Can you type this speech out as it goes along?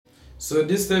So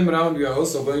this time around we are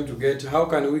also going to get how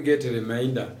can we get a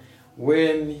remainder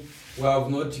when we have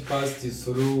not passed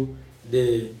through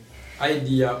the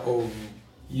idea of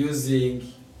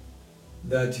using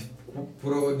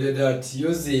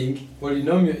using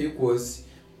polynomial equals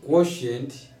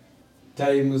quotient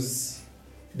times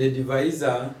the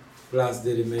divisor plus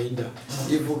the remainder.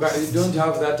 If we don't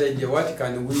have that idea, what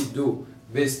can we do?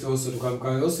 Based also, we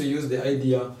can also use the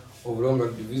idea of longer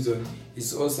division.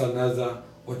 It's also another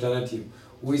alternative.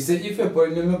 We say if a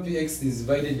polynomial px is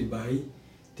divided by,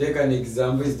 take an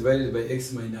example, is divided by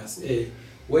x minus a,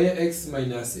 where x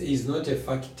minus a is not a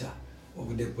factor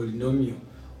of the polynomial,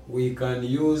 we can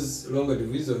use longer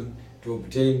division to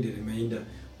obtain the remainder.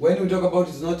 When we talk about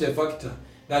it's not a factor,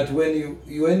 that when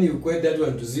you equate that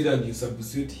one to 0 and you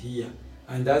substitute here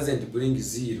and doesn't bring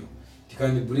 0, it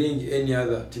can bring any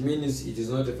other. It means it is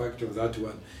not a factor of that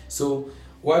one. So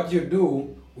what you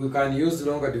do, we can use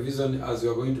longer division as we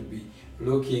are going to be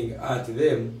looking at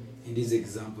them in these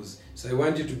examples. So I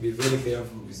want you to be very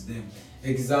careful with them.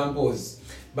 Examples.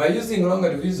 By using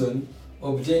longer division,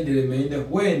 obtain the remainder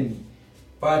when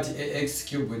part ax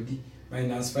cubed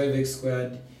minus 5x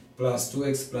squared plus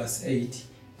 2x plus 8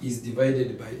 is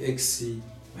divided by x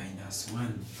minus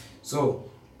 1. So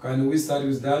can we start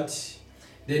with that?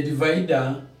 The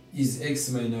divider is x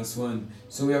minus 1.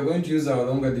 So we are going to use our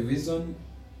longer division.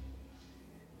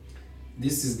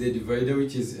 This is the divider,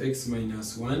 which is x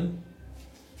minus 1.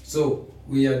 So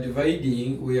we are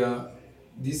dividing,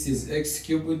 this is x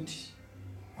cubed,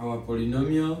 our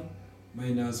polynomial,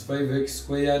 minus 5x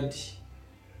squared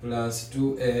plus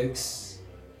 2x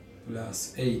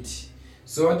plus 8.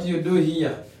 So what you do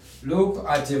here, look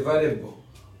at a variable.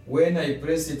 When I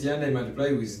press it and I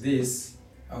multiply with this,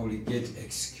 I will get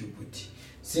x cubed.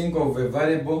 Think of a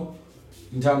variable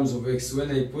in terms of x.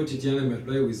 When I put it and I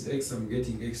multiply with x, I'm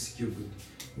getting x cubed.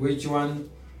 Which one?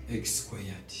 X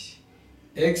squared.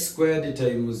 X squared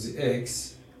times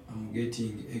x, I'm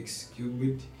getting x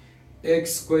cubed.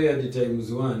 X squared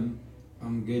times 1,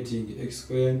 I'm getting x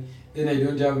squared. Then I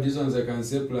don't have these ones, I can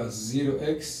say plus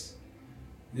 0x,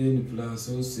 then plus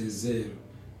also 0.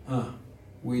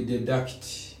 We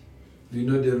deduct. We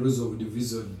know the rules of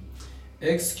division.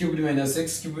 X cubed minus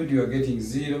x cubed, you are getting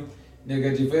 0.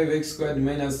 Negative 5x squared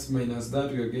minus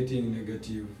that, we are getting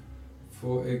negative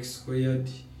 4x squared.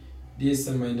 This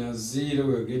and minus 0,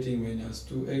 we are getting minus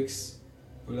 2x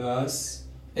plus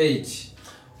 8.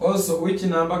 Also, which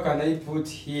number can I put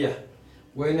here?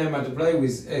 When I multiply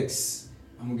with x,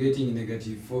 I'm getting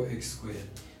negative 4x squared.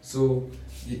 So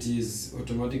it is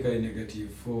automatically negative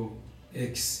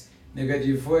 4x.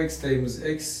 Negative 4x times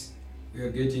x, we are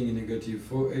getting negative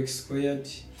 4x squared.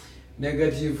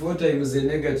 Negative 4 times a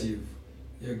negative,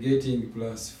 you are getting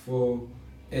plus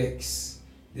 4x.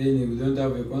 Then if we don't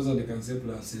have a constant, you can say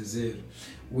plus a 0.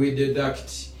 We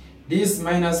deduct this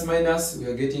minus minus, we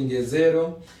are getting a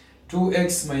 0.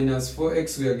 2x minus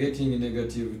 4x, we are getting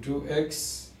negative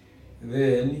 2x.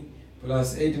 Then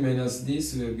plus 8 minus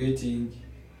this, we are getting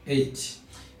 8.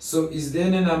 So is there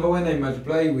any number when I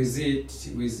multiply with it,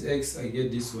 with x, I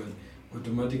get this one.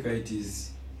 Automatically it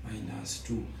is minus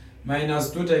 2. Minus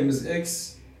 2 times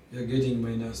x, you are getting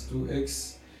minus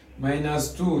 2x.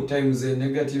 Minus 2 times a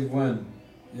negative 1,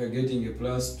 you are getting a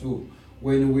plus 2.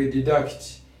 When we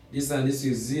deduct this and this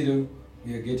is 0,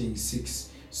 we are getting 6.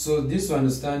 So this one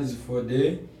stands for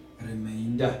the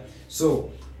remainder.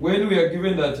 So when we are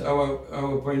given that our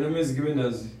polynomial is given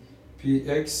as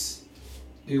px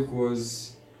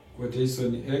equals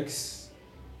quotation x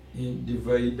in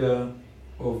divider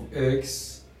of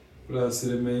x plus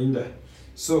remainder.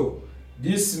 So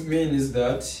this means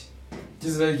that it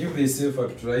is like if they say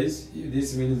factorize,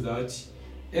 this means that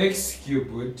x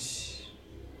cubed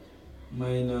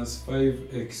minus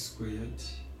 5x squared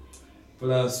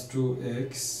plus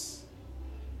 2x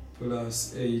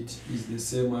plus 8 is the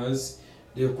same as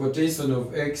the quotation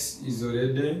of x is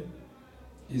already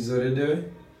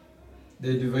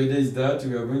the divider is that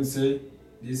we are going to say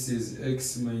this is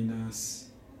x minus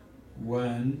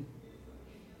 1,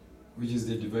 which is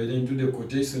the divider, into the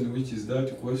quotation, which is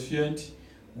that quotient,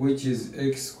 which is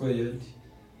x squared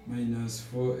minus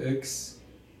 4x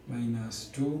minus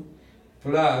 2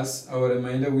 plus our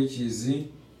remainder, which is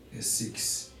a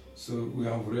 6. So we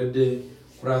have already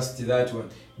crossed that one.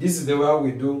 This is the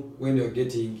way we do when you're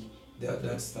getting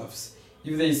that stuffs.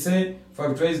 If they say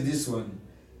factorize this one,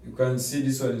 you can see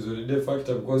this one is already a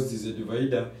factor because it is a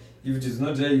divider. If it is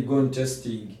not there, you go on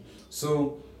testing.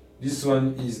 So this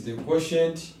one is the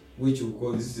quotient, which we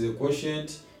call this is the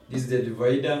quotient, this is the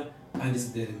divider, and this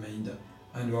is the remainder.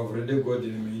 And we have already got the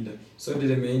remainder. So the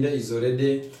remainder is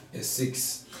already a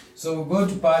 6. So we go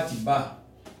to part bar.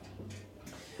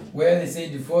 where they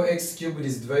said 4x cubed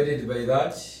is divided by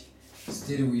that,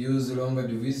 still we use longer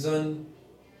division.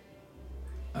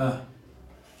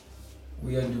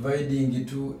 We are dividing it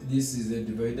to, this is a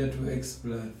divider, 2x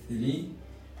plus 3,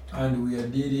 and we are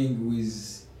dealing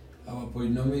with our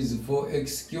polynomial is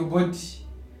 4x cubed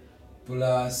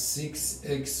plus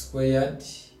 6x squared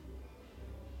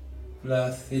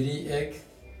plus 3x,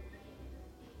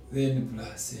 then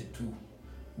plus a 2.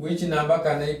 Which number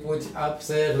can I put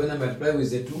upside when I multiply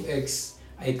with the 2x?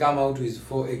 I come out with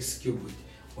 4x cubed.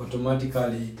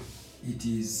 Automatically, it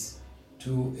is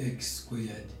 2x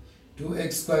squared.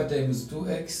 2x squared times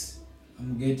 2x,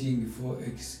 I'm getting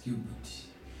 4x cubed.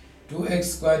 2x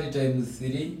squared times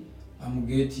 3, I'm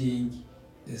getting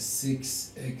a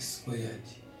 6x squared.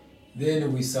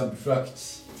 Then we subtract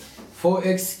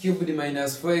 4x cubed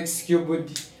minus 4x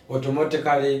cubed,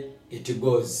 automatically it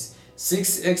goes.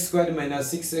 6x squared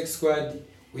minus 6x squared,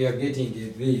 we are getting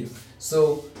a 0.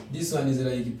 So this one is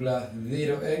like plus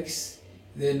 0x,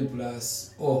 then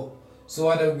plus O. So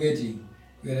what are we getting?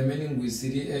 We are remaining with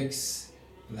 3x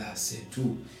plus a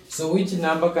 2. So which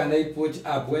number can I put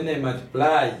up when I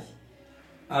multiply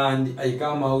and I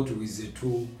come out with a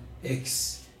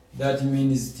 2x? That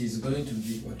means it is going to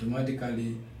be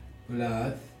automatically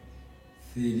plus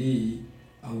 3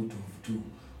 out of 2.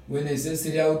 When I say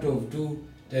 3 out of 2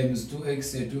 times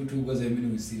 2x, a 2 goes, I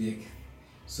mean with 3x.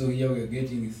 So here we are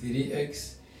getting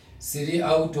 3x. 3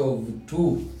 out of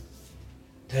 2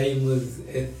 times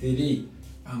a 3,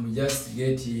 I'm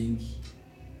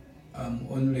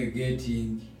only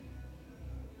getting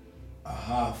a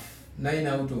half. 9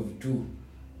 out of 2,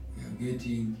 we are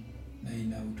getting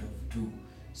 9 out of 2.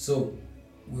 So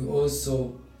we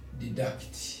also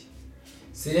deduct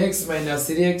 3x minus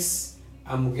 3x,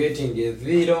 I'm getting a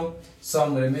 0. So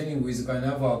I'm remaining with, can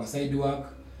have our side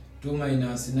work, 2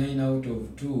 minus 9 out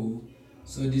of 2.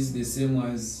 So this is the same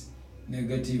as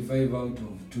negative 5 out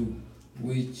of 2,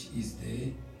 which is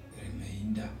the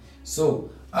remainder. So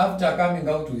after coming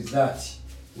out with that,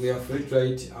 we are free to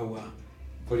write our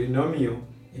polynomial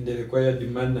in the required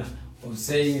manner of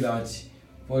saying that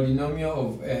polynomial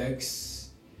of x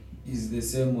is the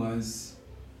same as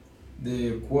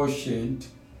the quotient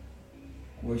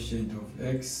of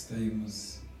x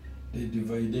times the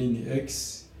dividing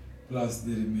x plus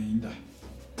the remainder.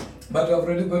 But we have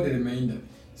already got the remainder.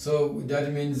 So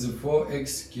that means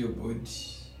 4x cubed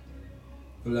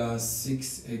plus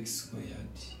 6x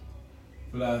squared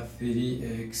plus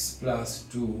 3x plus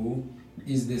 2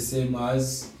 is the same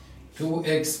as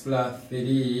 2x plus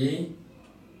 3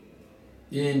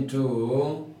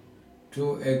 into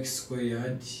 2x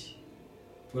squared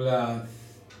plus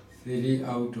 3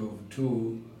 out of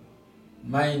 2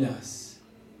 minus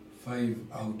 5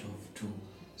 out of 2.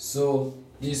 So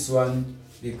this one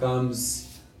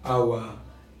becomes our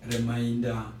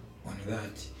remainder on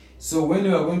that. So when we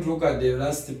are going to look at the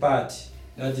last part,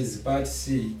 that is part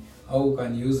C, how we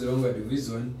can use longer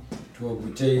division to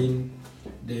obtain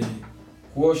the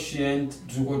quotient,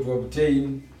 to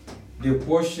obtain the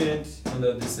quotient and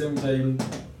at the same time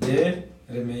the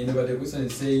remainder. But the question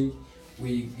is saying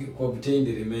we obtain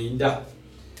the remainder.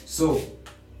 So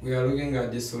we are looking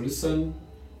at the solution.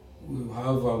 We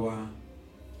have our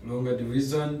longer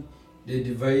division. The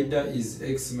divider is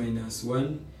x minus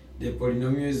 1. The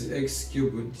polynomial is x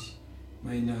cubed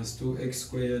minus 2x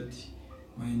squared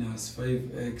minus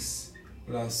 5x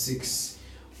plus 6.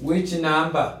 Which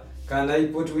number can I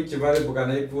put, which variable can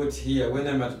I put here? When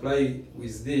I multiply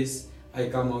with this, I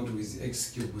come out with x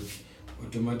cubed.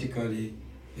 Automatically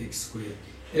x squared.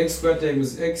 X squared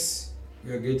times x,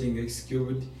 we are getting x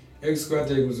cubed. X squared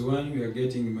times 1, we are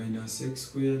getting minus x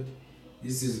squared.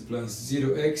 This is plus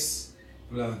 0x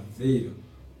plus 0.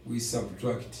 We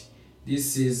subtract.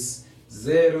 This is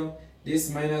 0. This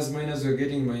minus, we are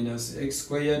getting minus x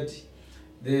squared.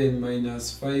 Then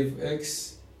minus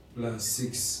 5x plus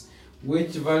 6. Which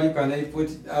value can I put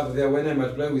up there? When I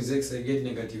multiply with x, I get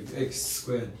negative x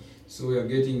squared. So we are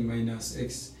getting minus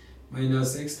x.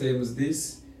 Minus x times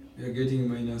this, we are getting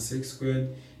minus x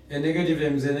squared. A negative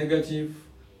times a negative,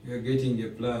 we are getting a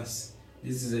plus.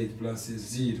 This is a plus a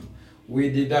 0. We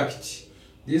deduct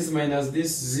this minus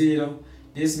this 0.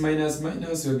 This minus,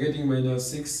 we are getting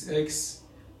minus 6x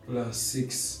plus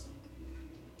 6.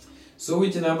 So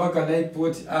which number can I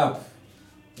put up?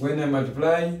 When I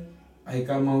multiply, I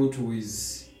come out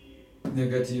with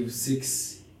negative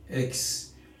 6x.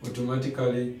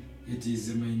 Automatically, it is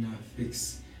a minus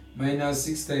 6. Minus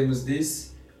 6 times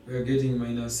this, we are getting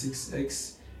minus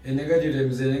 6x. A negative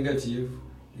times a negative,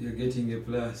 we are getting a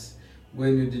plus.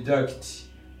 When you deduct,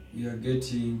 we are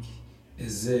getting a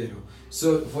 0.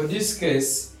 So for this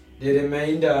case, the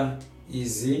remainder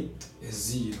is a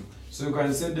 0. So you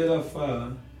can say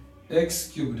therefore x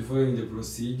cubed, following the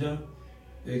procedure,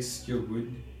 x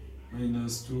cubed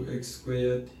minus 2x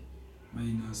squared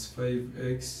minus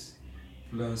 5x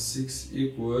plus 6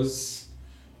 equals,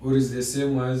 or is the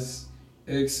same as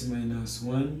x minus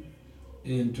 1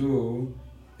 into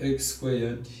x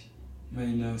squared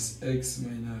minus x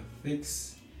minus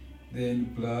 6,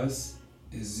 then plus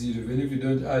a 0. Even if you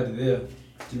don't add there,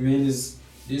 it means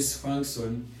this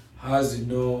function has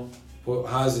no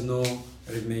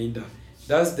remainder.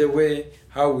 That's the way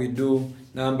how we do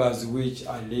numbers which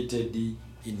are related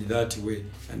in that way.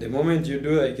 And the moment you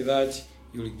do like that,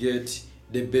 you'll get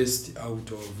the best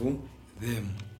out of them.